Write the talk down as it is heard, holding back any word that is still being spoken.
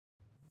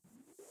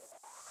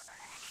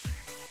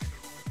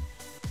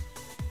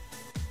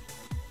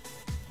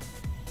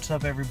What's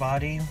up,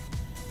 everybody,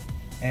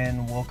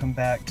 and welcome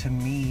back to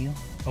me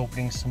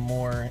opening some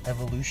more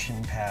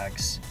evolution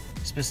packs,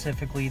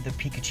 specifically the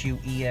Pikachu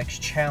EX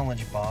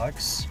challenge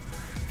box.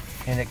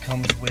 And it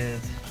comes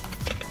with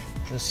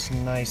this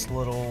nice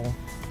little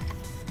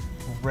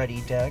ready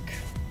deck.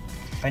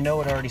 I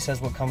know it already says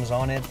what comes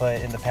on it,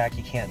 but in the pack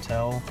you can't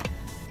tell.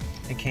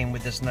 It came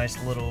with this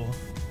nice little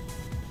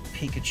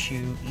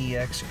Pikachu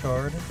EX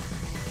card.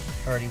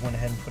 I already went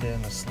ahead and put it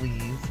in the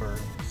sleeve for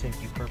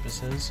safety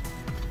purposes.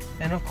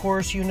 And of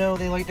course, you know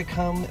they like to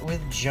come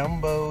with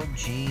jumbo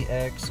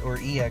GX or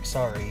EX,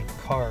 sorry,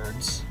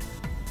 cards.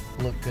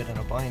 Look good in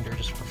a binder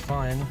just for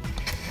fun.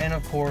 And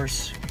of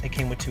course, it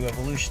came with 2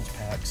 evolutions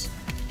packs.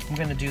 I'm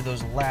gonna do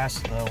those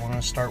last though. I'm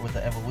gonna start with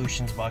the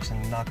evolutions box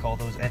and knock all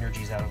those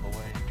energies out of the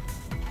way.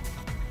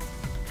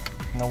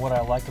 Now what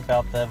I like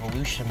about the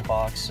evolution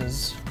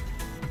boxes,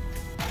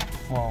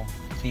 well,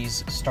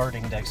 these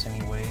starting decks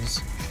anyways,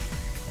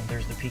 and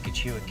there's the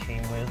Pikachu it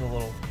came with, a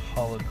little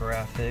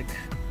holographic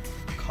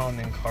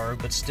common card,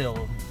 but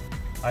still,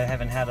 I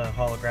haven't had a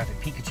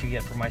holographic Pikachu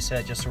yet for my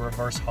set, just a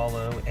reverse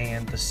holo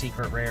and the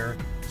secret rare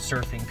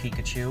surfing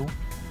Pikachu,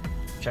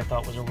 which I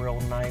thought was a real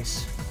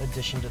nice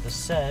addition to the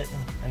set.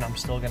 And I'm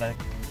still gonna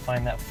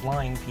find that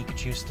flying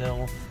Pikachu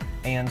still,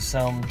 and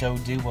some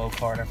Doduo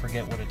card, I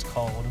forget what it's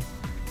called.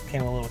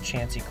 Came with a little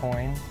Chansey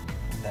coin.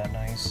 Isn't that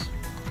nice?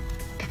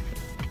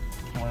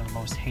 One of the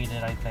most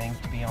hated, I think,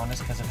 to be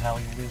honest, because of how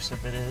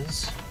elusive it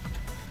is.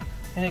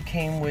 And it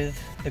came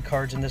with the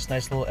cards in this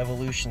nice little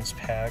evolutions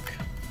pack,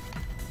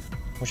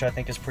 which I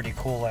think is pretty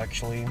cool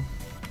actually.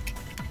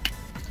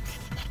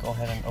 Go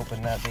ahead and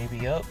open that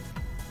baby up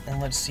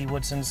and let's see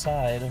what's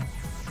inside.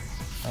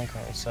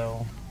 Okay,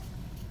 so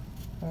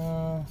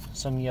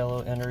some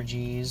yellow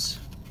energies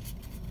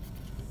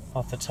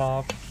off the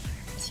top,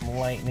 some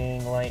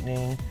lightning,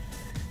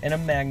 and a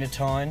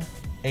magneton,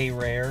 a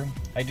rare.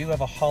 I do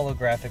have a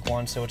holographic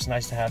one, so it's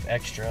nice to have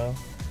extra.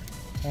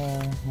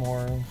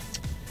 More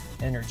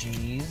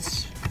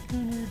energies.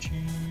 And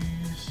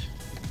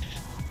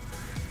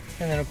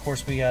then of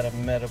course we got a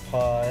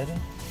Metapod,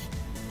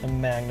 a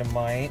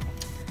Magnemite,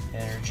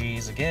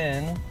 energies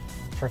again,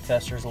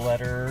 Professor's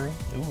Letter,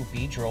 ooh,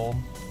 Beedrill,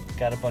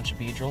 got a bunch of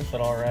Beedrills, but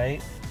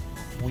alright,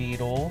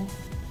 Weedle,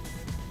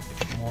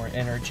 more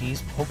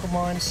energies,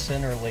 Pokemon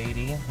Center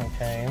Lady,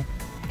 okay,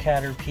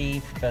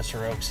 Caterpie,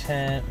 Professor Oak's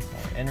Hint,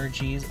 more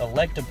energies,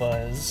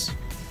 Electabuzz,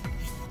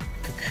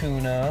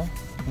 Kakuna,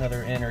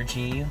 another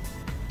energy,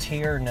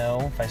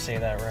 Tierno, if I say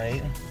that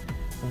right,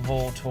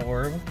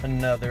 Voltorb,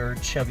 another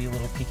chubby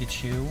little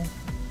Pikachu,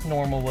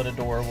 normal but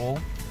adorable,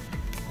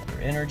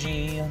 another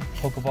energy,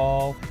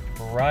 Pokeball,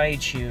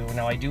 Raichu.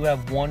 Now I do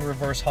have one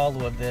reverse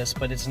holo of this,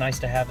 but it's nice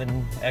to have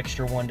an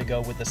extra one to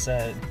go with the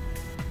set.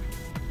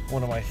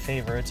 One of my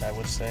favorites, I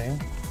would say.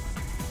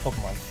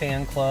 Pokemon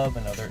Fan Club,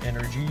 another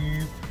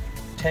energy,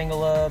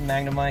 Tangela,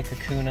 Magnemite,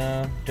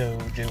 Kakuna,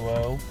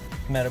 Doduo,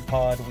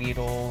 Metapod,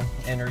 Weedle,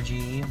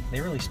 energy.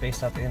 They really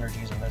spaced out the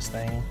energies in this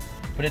thing.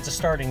 But it's a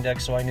starting deck,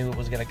 so I knew it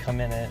was going to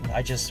come in it.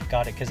 I just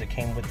got it because it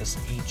came with this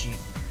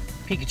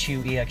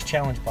Pikachu EX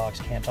challenge box.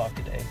 Can't talk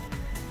today.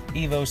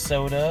 Evo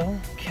Soda,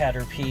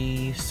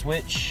 Caterpie,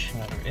 Switch,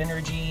 another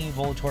energy,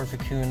 Voltorb,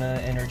 Kakuna,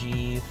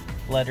 energy,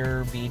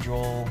 Letter,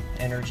 Beedrill,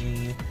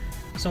 energy.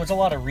 So it's a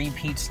lot of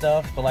repeat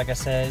stuff, but like I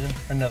said,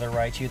 another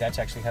Raichu. That's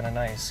actually kind of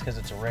nice because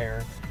it's a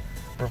rare.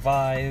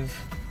 Revive,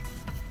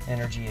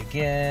 energy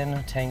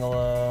again,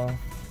 Tangela,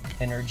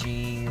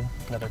 energy,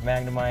 another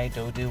Magnemite,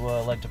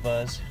 Doduo,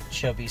 Electabuzz,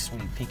 chubby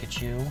sweet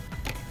Pikachu,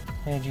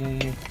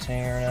 energy,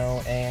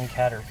 Tierno, and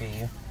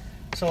Caterpie.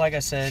 So like I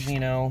said, you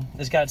know,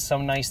 it's got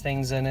some nice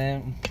things in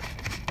it,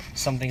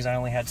 some things I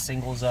only had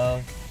singles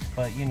of,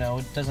 but you know,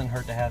 it doesn't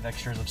hurt to have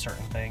extras of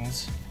certain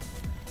things.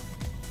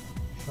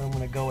 So I'm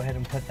going to go ahead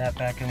and put that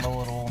back in the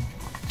little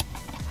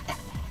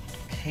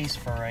case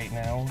for right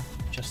now,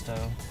 just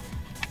to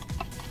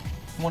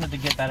wanted to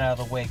get that out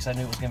of the way because I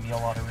knew it was going to be a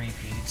lot of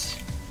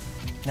repeats.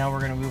 Now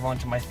we're going to move on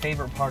to my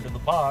favorite part of the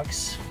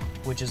box,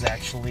 which is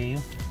actually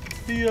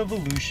the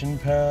evolution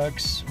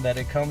packs that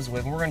it comes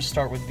with. And we're going to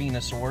start with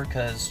Venusaur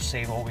because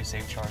always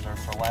save Charizard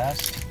for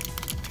last.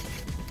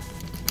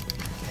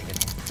 I can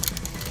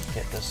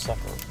get this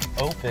sucker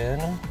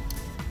open.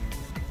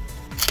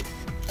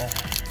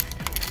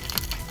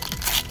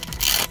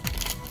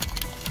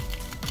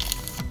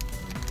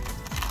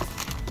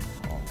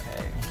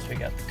 Okay, so we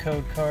got the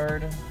code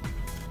card.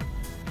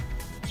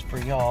 For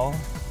y'all,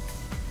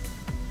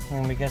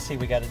 and we got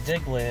a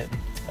Diglett,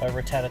 a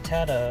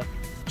Rattata,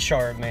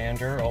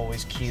 Charmander,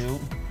 always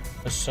cute,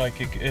 a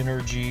Psychic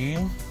Energy,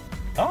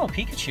 oh,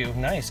 Pikachu,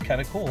 nice,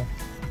 kind of cool,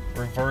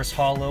 reverse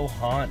holo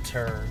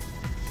Haunter.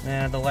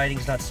 Nah, the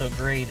lighting's not so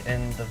great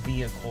in the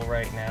vehicle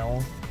right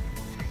now,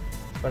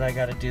 but I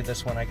gotta do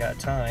this when I got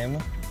time.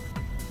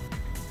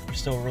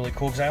 Still really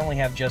cool because I only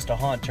have just a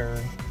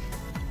Haunter.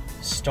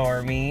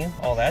 Starmie,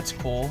 oh, that's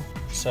cool.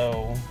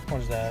 So what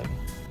is that?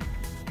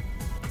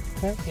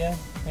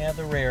 Yeah,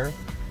 the rare.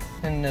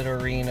 And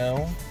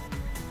Nidorino,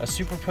 a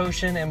Super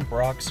Potion, and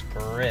Brock's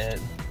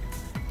Grit.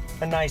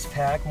 a nice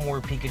pack, more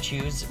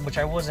Pikachus, which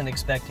I wasn't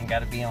expecting,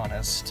 gotta be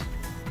honest.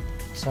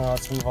 So now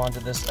let's move on to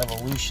this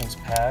Evolutions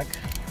pack,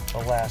 the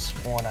last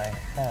one I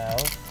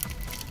have.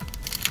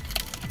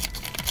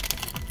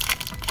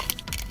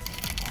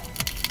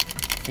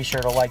 Be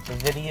sure to like the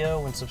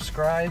video and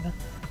subscribe,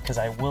 because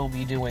I will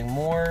be doing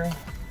more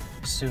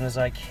as soon as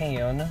I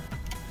can.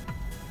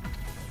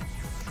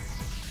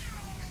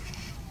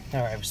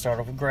 Alright, we start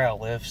off with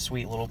Growlithe,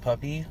 sweet little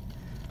puppy.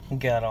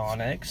 Got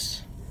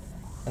Onyx,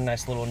 a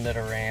nice little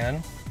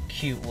Nidoran,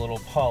 cute little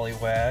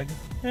Poliwag,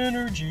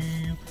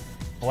 Energy,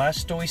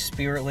 Blastoise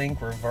Spirit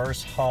Link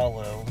Reverse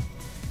Holo.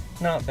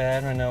 Not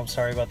bad, I know, I'm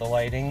sorry about the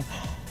lighting.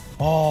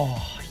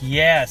 Oh,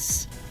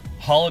 yes!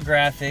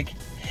 Holographic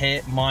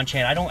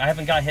Hitmonchan. I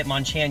haven't got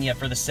Hitmonchan yet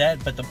for the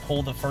set, but to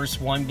pull the first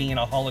one being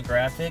a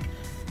holographic,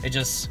 it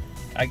just,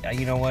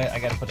 you know what, I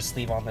gotta put a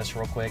sleeve on this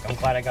real quick. I'm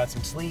glad I got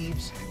some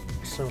sleeves.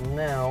 So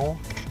now,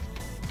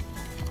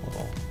 a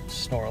little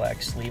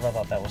Snorlax sleeve, I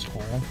thought that was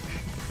cool.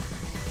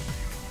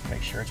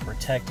 Make sure it's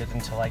protected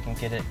until I can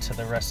get it to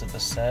the rest of the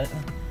set.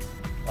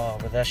 Oh,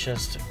 but that's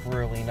just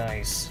really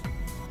nice.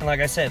 And like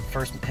I said,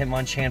 first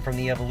Hitmonchan from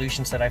the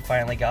Evolution set I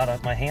finally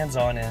got my hands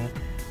on, and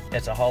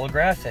it's a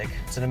holographic.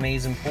 It's an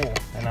amazing pull,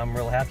 and I'm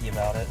real happy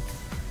about it.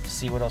 Let's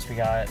see what else we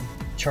got.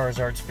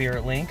 Charizard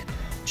Spirit Link,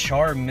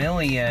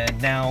 Charmeleon.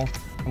 Now,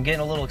 I'm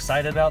getting a little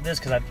excited about this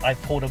because I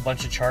pulled a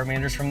bunch of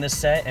Charmanders from this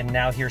set, and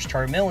now here's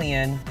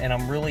Charmeleon, and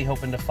I'm really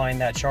hoping to find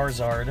that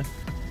Charizard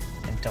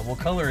and double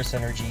colorless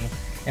energy.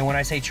 And when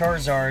I say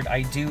Charizard,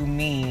 I do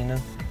mean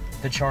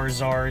the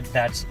Charizard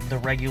that's the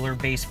regular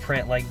base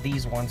print like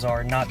these ones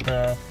are, not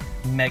the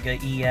Mega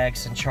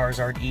EX and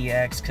Charizard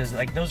EX, because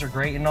like those are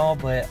great and all,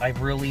 but I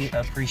really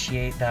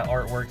appreciate that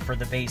artwork for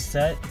the base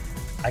set.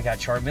 I got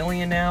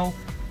Charmeleon now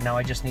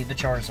I just need the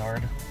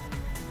Charizard.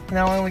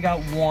 Now I only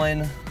got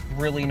one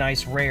really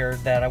nice rare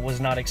that I was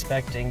not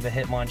expecting, the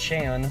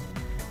Hitmonchan,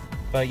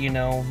 but you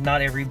know,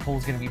 not every pull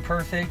is going to be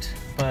perfect,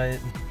 but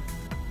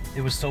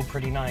it was still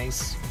pretty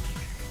nice.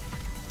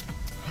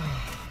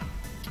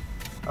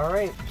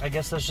 Alright, I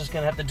guess that's just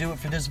going to have to do it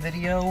for this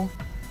video.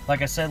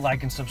 Like I said,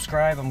 like and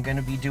subscribe. I'm going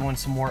to be doing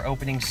some more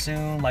openings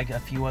soon, like a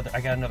few other,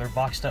 I got another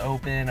box to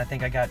open. I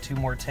think I got 2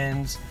 more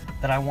 10s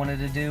that I wanted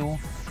to do,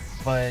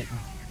 but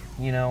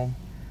you know,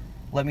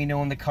 let me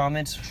know in the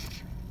comments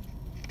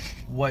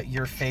what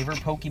your favorite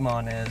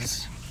Pokemon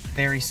is.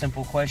 Very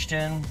simple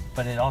question,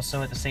 but it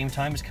also at the same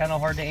time is kind of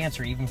hard to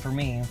answer even for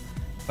me.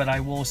 But I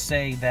will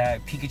say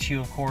that Pikachu,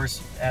 of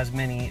course, as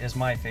many, is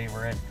my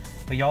favorite.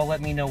 But y'all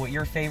let me know what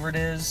your favorite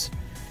is,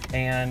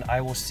 and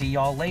I will see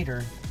y'all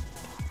later.